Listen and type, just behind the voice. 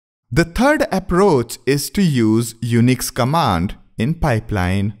The third approach is to use Unix command in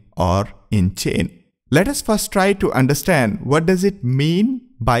pipeline or in chain. Let us first try to understand what does it mean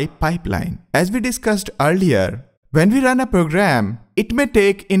by pipeline. As we discussed earlier, when we run a program, it may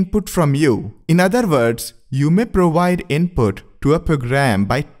take input from you. In other words, you may provide input to a program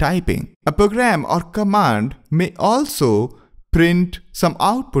by typing. A program or command may also print some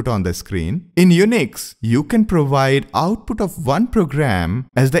output on the screen. In Unix, you can provide output of one program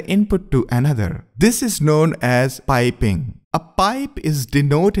as the input to another. This is known as piping. A pipe is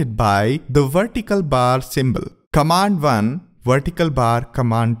denoted by the vertical bar symbol. Command 1, vertical bar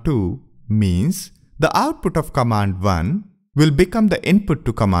command 2 means the output of command 1 will become the input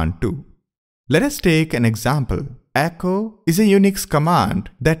to command 2. Let us take an example. Echo is a Unix command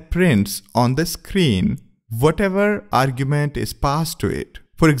that prints on the screen whatever argument is passed to it.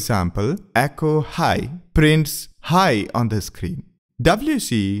 For example, echo hi prints hi on the screen.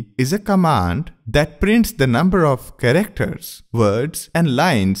 WC is a command that prints the number of characters, words, and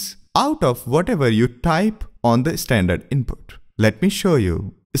lines out of whatever you type on the standard input. Let me show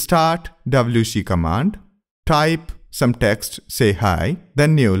you. Start WC command, type some text, say hi,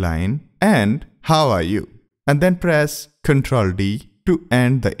 then new line, and how are you? And then press Ctrl D to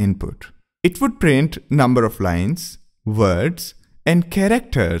end the input. It would print number of lines, words, and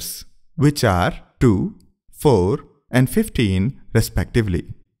characters, which are 2, 4, and 15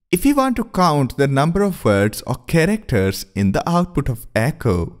 respectively. If we want to count the number of words or characters in the output of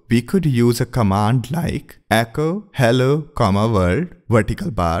echo, we could use a command like echo hello, world, vertical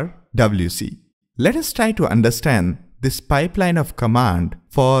bar, WC. Let us try to understand this pipeline of command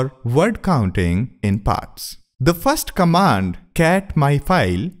for word counting in parts. The first command, cat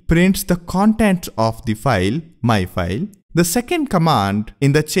myfile, prints the contents of the file, myfile. The second command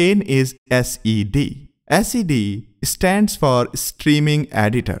in the chain is sed. Sed stands for streaming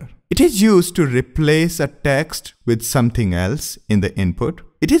editor. It is used to replace a text with something else in the input.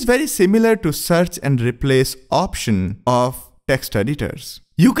 It is very similar to search and replace option of text editors.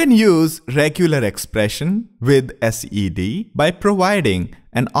 You can use regular expression with sed by providing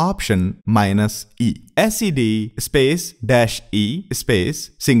an option -e. Sed space -e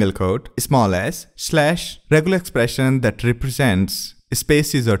space single quote small s slash regular expression that represents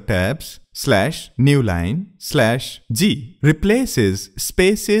spaces or tabs slash new line slash g replaces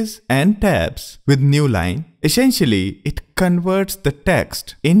spaces and tabs with new line. Essentially, it converts the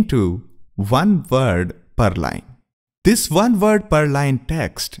text into one word per line. This one word per line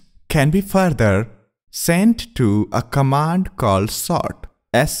text can be further sent to a command called sort,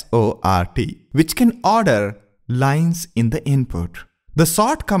 S-O-R-T, which can order lines in the input. The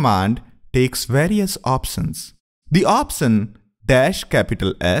sort command takes various options. The option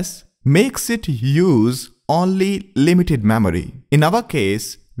 -S makes it use only limited memory. In our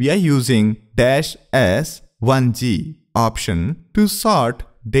case, we are using -S1G option to sort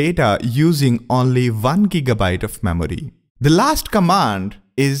data using only 1 GB of memory. The last command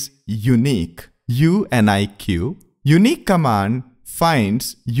is unique, U-N-I-Q. Unique command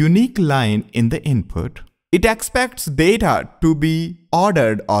finds unique line in the input. It expects data to be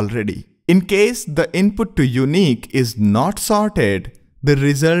ordered already. In case the input to unique is not sorted, the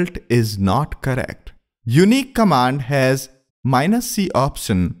result is not correct. Unique command has -c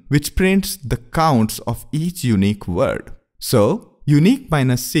option which prints the counts of each unique word. So, unique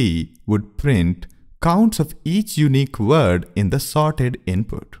 -c would print counts of each unique word in the sorted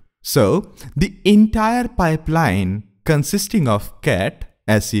input. So, the entire pipeline consisting of cat,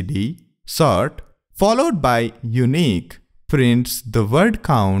 sed, sort, followed by unique prints the word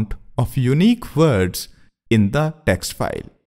count of unique words in the text file.